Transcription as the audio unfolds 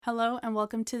Hello and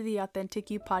welcome to the Authentic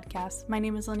You podcast. My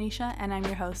name is Lanisha and I'm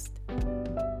your host.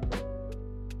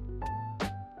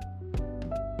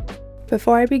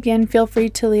 Before I begin, feel free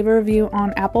to leave a review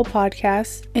on Apple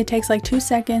Podcasts. It takes like 2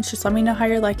 seconds. Just let me know how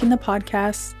you're liking the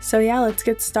podcast. So yeah, let's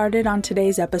get started on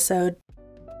today's episode.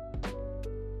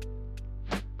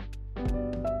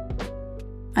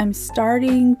 I'm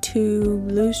starting to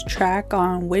lose track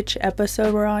on which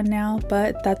episode we're on now,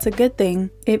 but that's a good thing.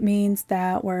 It means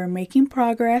that we're making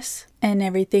progress and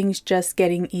everything's just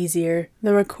getting easier.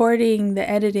 The recording, the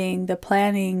editing, the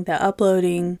planning, the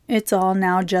uploading, it's all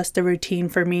now just a routine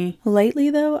for me.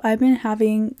 Lately though, I've been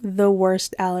having the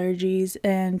worst allergies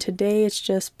and today it's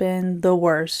just been the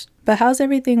worst. But how's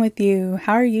everything with you?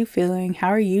 How are you feeling? How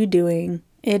are you doing?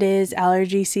 It is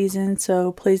allergy season,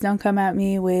 so please don't come at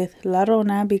me with La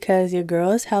Rona because your girl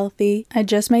is healthy. I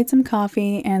just made some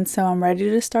coffee and so I'm ready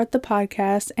to start the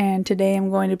podcast, and today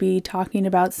I'm going to be talking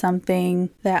about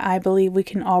something that I believe we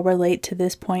can all relate to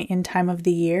this point in time of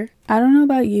the year. I don't know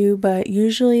about you, but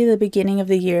usually the beginning of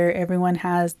the year everyone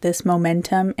has this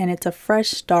momentum and it's a fresh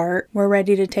start. We're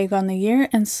ready to take on the year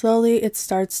and slowly it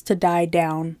starts to die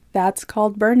down. That's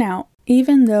called burnout.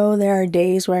 Even though there are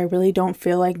days where I really don't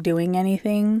feel like doing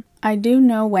anything, I do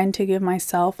know when to give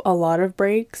myself a lot of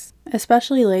breaks,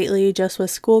 especially lately just with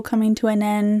school coming to an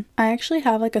end. I actually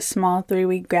have like a small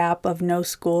 3-week gap of no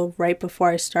school right before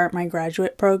I start my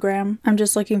graduate program. I'm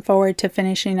just looking forward to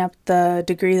finishing up the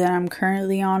degree that I'm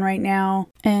currently on right now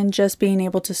and just being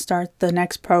able to start the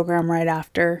next program right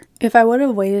after. If I would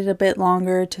have waited a bit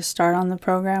longer to start on the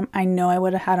program, I know I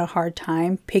would have had a hard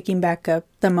time picking back up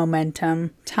the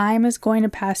momentum. Time is going to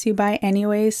pass you by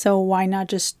anyway, so why not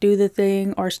just do the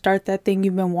thing or start that thing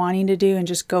you've been wanting to do and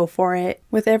just go for it?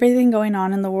 With everything going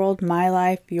on in the world, my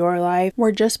life, your life,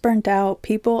 we're just burnt out.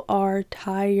 People are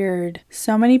tired.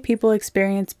 So many people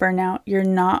experience burnout. You're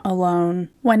not alone.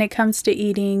 When it comes to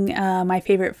eating my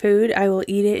favorite food, I will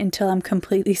eat it until I'm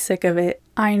completely sick of it.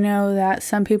 I know that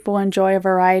some people enjoy a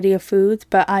variety of foods,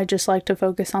 but I just like to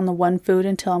focus on the one food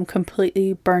until I'm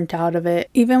completely burnt out of it.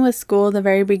 Even with school, the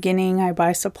very beginning, I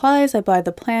buy supplies, I buy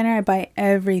the planner, I buy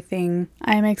everything.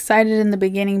 I'm excited in the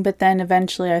beginning, but then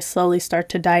eventually I slowly start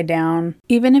to die down.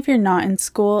 Even if you're not in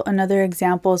school, another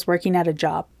example is working at a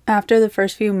job. After the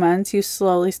first few months, you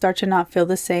slowly start to not feel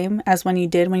the same as when you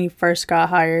did when you first got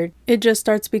hired. It just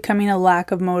starts becoming a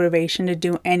lack of motivation to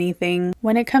do anything.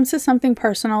 When it comes to something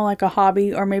personal like a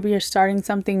hobby or maybe you're starting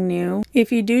something new,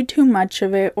 if you do too much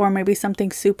of it or maybe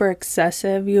something super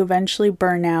excessive, you eventually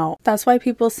burn out. That's why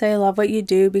people say love what you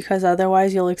do, because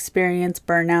otherwise you'll experience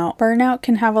burnout. Burnout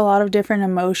can have a lot of different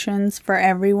emotions for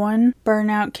everyone.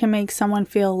 Burnout can make someone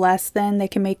feel less than. They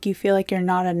can make you feel like you're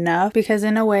not enough because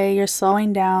in a way you're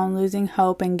slowing down, losing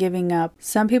hope, and giving up.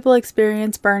 Some people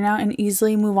experience burnout and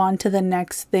easily move on to the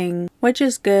next thing, which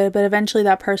is good, but eventually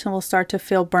that person will start to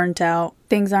feel burnt out.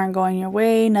 Things aren't going your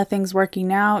way, nothing's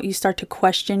working out, you start to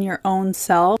question your own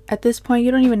self. At this point, you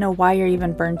don't even know why you're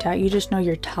even burnt out, you just know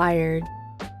you're tired.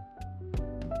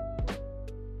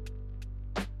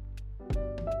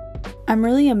 I'm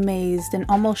really amazed and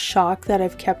almost shocked that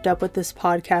I've kept up with this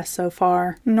podcast so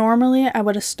far. Normally, I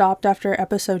would have stopped after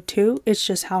episode 2, it's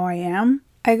just how I am.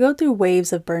 I go through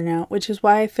waves of burnout, which is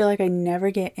why I feel like I never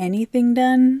get anything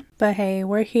done. But hey,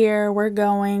 we're here, we're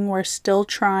going, we're still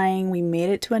trying, we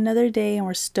made it to another day and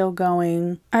we're still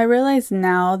going. I realize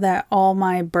now that all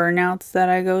my burnouts that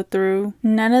I go through,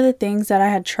 none of the things that I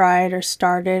had tried or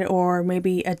started or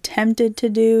maybe attempted to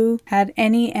do had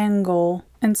any end goal.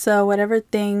 And so whatever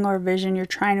thing or vision you're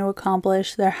trying to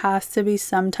accomplish, there has to be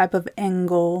some type of end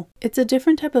goal. It's a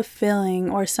different type of feeling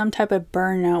or some type of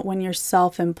burnout when you're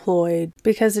self-employed,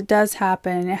 because it does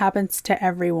happen. It happens to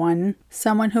everyone.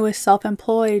 Someone who is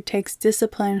self-employed takes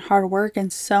discipline, hard work,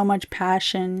 and so much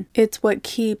passion. It's what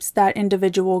keeps that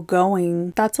individual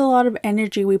going. That's a lot of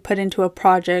energy we put into a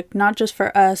project, not just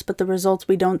for us, but the results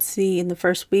we don't see in the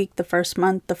first week, the first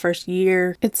month, the first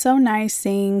year. It's so nice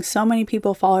seeing so many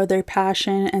people follow their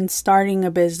passion and starting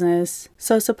a business.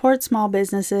 So support small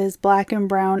businesses, Black and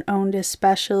brown owned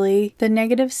especially. The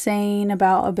negative saying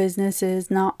about a business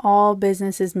is not all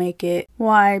businesses make it.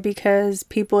 Why? Because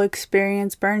people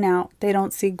experience burnout. They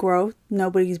don't see growth.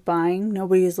 Nobody's buying,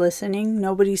 nobody's listening,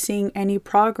 nobody's seeing any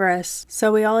progress.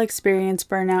 So we all experience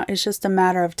burnout. It's just a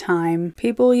matter of time.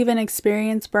 People even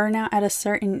experience burnout at a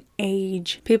certain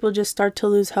age. People just start to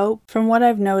lose hope. From what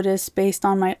I've noticed based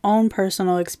on my own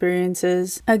personal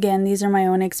experiences, again, these are my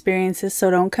own experiences,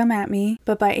 so don't come at me,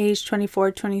 but by age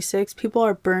 24, 26, people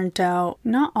are burnt out.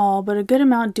 Not all, but a good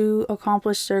amount do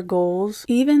accomplish their goals.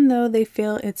 Even though they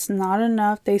feel it's not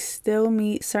enough, they still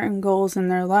meet certain goals in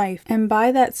their life. And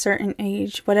by that certain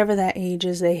age, whatever that age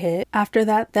is they hit. After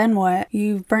that, then what?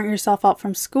 You've burnt yourself out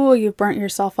from school, you've burnt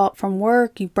yourself out from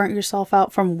work, you've burnt yourself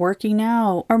out from working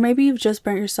out, or maybe you've just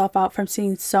burnt yourself out from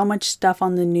seeing so much stuff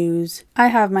on the news. I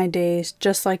have my days,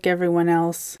 just like everyone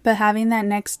else. But having that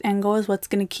next end goal is what's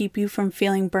going to keep you from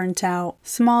feeling burnt out.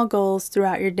 Small goals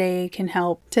throughout your day can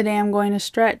help. Today I'm going to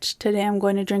stretch. Today I'm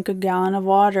going to drink a gallon of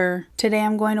water. Today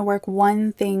I'm going to work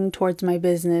one thing towards my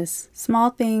business. Small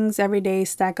things every day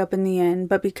stack up in the end,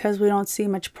 but because we don't see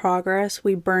much progress,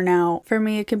 we burn out. For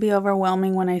me, it can be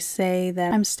overwhelming when I say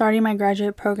that I'm starting my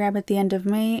graduate program at the end of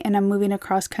May and I'm moving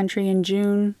across country in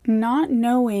June, not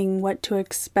knowing what to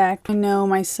expect. I know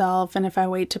myself, and if I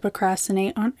wait to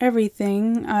procrastinate on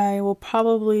everything, I will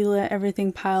probably let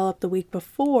everything pile up the week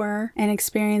before and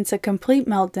experience a complete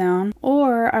meltdown,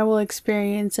 or I will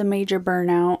experience a major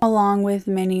burnout along with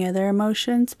many other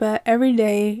emotions. But every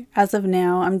day, as of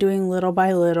now, I'm doing little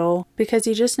by little because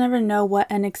you just never know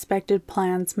what unexpected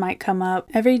plans might come up.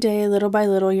 Every day, little by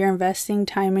little, you're investing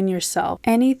time in yourself.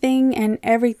 Anything and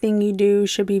everything you do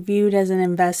should be viewed as an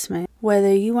investment,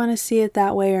 whether you want to see it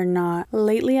that way or not.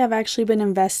 Lately, I've actually been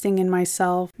investing in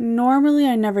myself. Normally,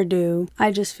 I never do.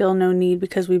 I just feel no need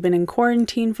because we've been in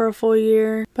quarantine for a full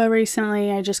year. But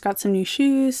recently, I just got some new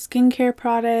shoes, skincare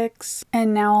products,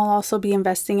 and now I'll also be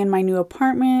investing in my new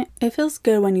apartment. It feels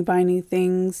good when you buy new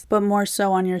things, but more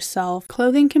so on yourself.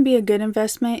 Clothing can be a good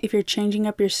investment if you're changing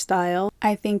up your style.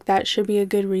 I think that should be a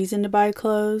good reason to buy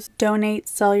clothes. Donate,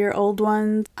 sell your old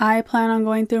ones. I plan on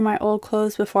going through my old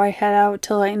clothes before I head out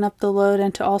to lighten up the load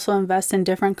and to also invest in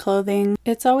different clothing.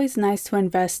 It's always nice to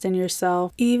invest in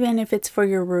yourself, even if it's for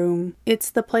your room. It's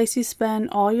the place you spend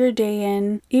all your day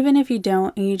in, even if you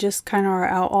don't and you just kind of are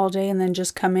out all day and then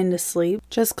just come in to sleep.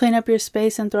 Just clean up your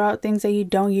space and throw out things that you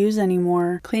don't use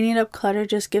anymore. Cleaning up clutter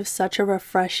just gives such a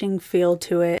refreshing feel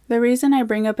to it. The reason I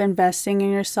bring up investing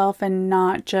in yourself, and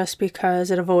not just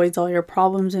because it avoids all your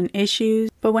problems and issues,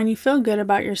 but when you feel good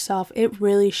about yourself, it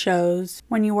really shows.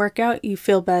 When you work out, you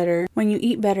feel better. When you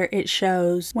eat better, it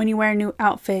shows. When you wear a new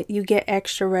outfit, you get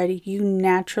extra ready. You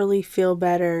naturally feel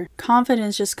better.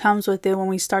 Confidence just comes with it when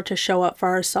we start to show up for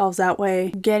ourselves that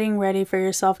way. Getting ready for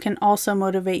yourself can also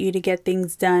motivate you to get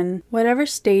things done. Whatever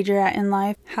stage you're at in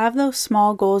life, have those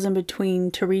small goals in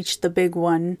between to reach the big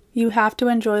one. You have to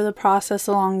enjoy the process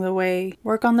along the way.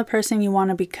 Work on the person you want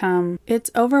to become. It's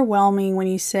overwhelming when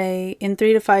you say, in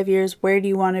 3 to 5 years, where do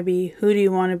you want to be? Who do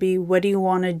you want to be? What do you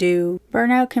want to do?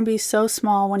 Burnout can be so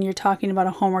small when you're talking about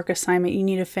a homework assignment you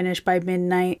need to finish by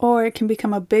midnight, or it can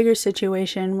become a bigger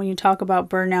situation when you talk about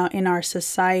burnout in our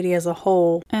society as a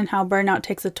whole, and how burnout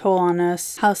takes a toll on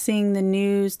us. How seeing the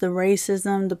news, the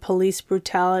racism, the police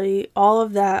brutality, all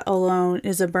of that alone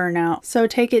is a burnout. So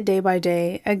take it day by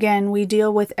day. Again, we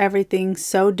deal with everything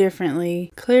so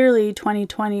differently. Clearly,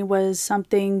 2020 was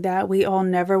something that we all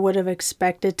never would have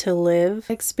expected to live,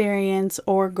 experience,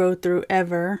 or go through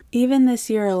ever. Even this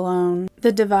year alone,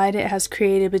 the divide it has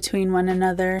created between one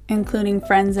another, including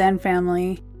friends and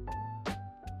family.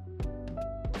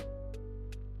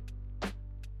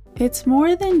 It's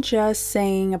more than just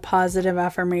saying a positive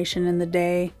affirmation in the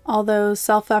day. Although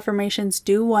self-affirmations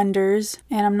do wonders,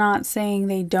 and I'm not saying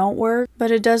they don't work, but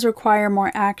it does require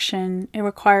more action. It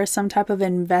requires some type of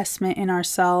investment in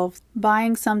ourselves.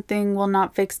 Buying something will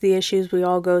not fix the issues we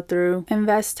all go through.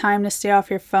 Invest time to stay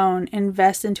off your phone.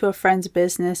 Invest into a friend's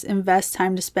business. Invest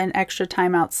time to spend extra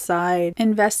time outside.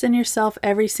 Invest in yourself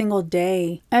every single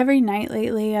day. Every night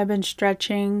lately, I've been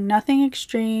stretching. Nothing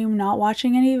extreme, not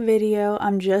watching any video.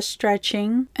 I'm just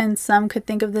stretching. And some could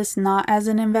think of this not as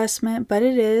an investment, but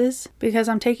it is, because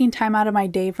I'm taking time out of my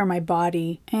day for my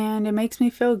body. And it makes me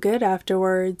feel good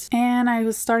afterwards. And I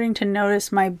was starting to notice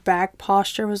my back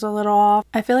posture was a little off.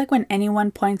 I feel like when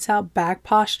anyone points out back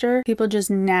posture, people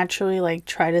just naturally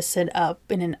try to sit up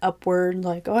in an upward,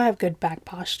 oh, I have good back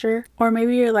posture. Or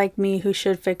maybe you're like me who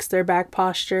should fix their back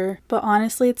posture. But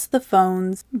honestly, it's the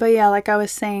phones. But yeah, like I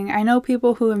was saying, I know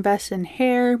people who invest in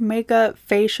hair, makeup,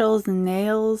 facials, and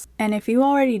nails. And if you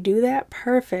already do that,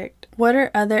 perfect. What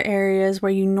are other areas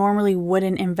where you normally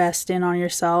wouldn't invest in on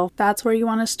yourself? That's where you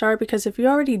want to start, because if you're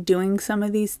already doing some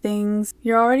of these things,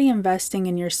 you're already investing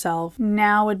in yourself.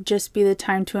 Now would just be the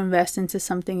time to invest into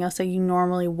something else that you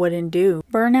normally wouldn't do.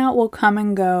 Burnout will come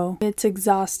and go. It's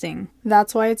exhausting.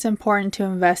 That's why it's important to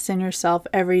invest in yourself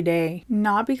every day.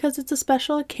 Not because it's a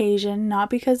special occasion, not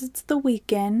because it's the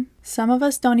weekend. Some of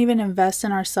us don't even invest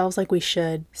in ourselves like we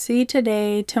should. See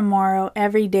today, tomorrow,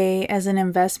 every day as an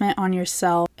investment on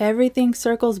yourself. Everything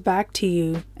circles back to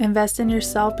you. Invest in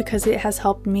yourself because it has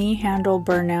helped me handle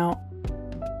burnout.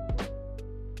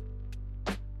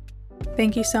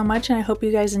 Thank you so much, and I hope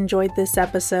you guys enjoyed this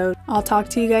episode. I'll talk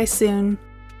to you guys soon.